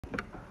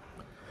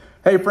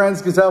Hey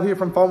friends, Gazelle here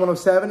from Phone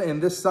 107,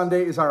 and this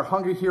Sunday is our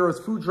Hungry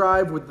Heroes food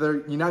drive with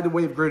the United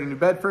Way of Greater New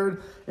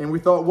Bedford. And we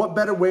thought, what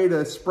better way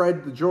to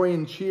spread the joy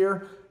and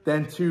cheer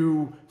than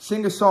to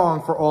sing a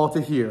song for all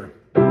to hear.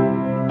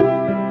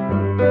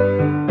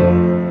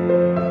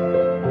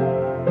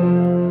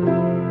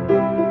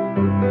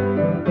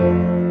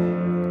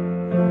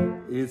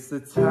 It's the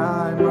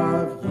time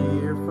of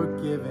year for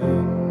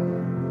giving.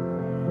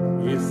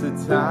 It's the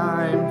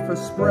time for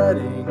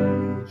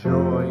spreading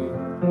joy.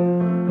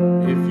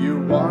 If you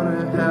want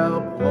to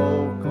help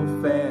local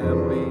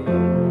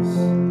families,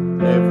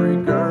 every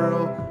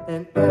girl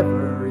and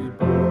every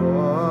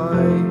boy,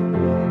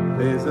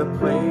 there's a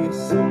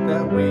place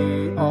that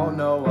we all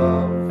know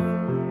of.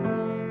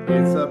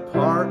 It's a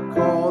park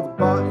called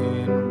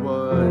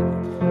Buttonwood.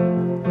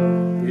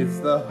 It's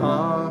the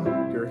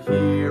Hungry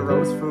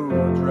Heroes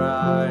food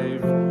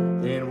drive,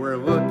 and we're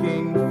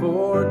looking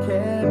for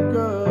canned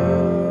goods.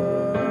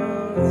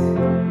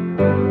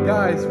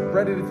 Guys,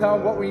 ready to tell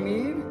them what we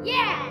need?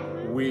 Yeah!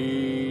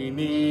 We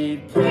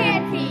need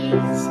canned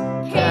peas,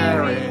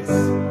 carrots,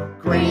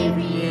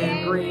 gravy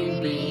and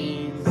green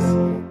beans,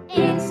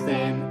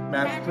 instant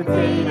mashed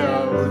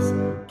potatoes,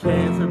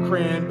 cans of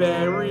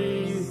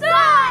cranberries,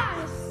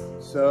 sauce!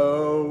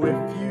 So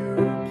if you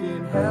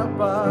can help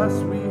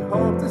us, we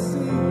hope to see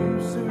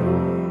you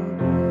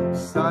soon.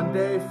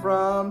 Sunday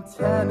from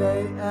 10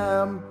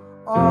 a.m.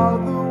 all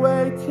the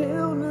way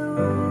till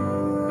noon.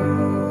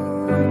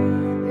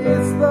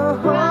 It's the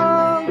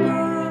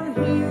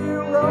Hungry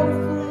Hero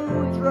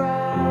food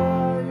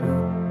drive.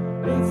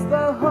 It's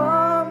the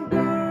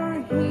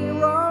Hungry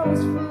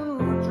Heroes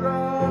food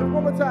drive.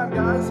 One more time,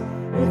 guys.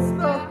 It's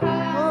the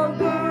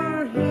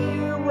Hungry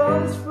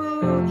Heroes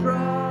food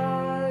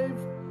drive.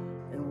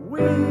 And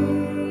we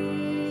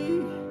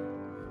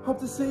hope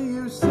to see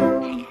you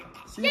soon.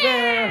 See you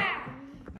there.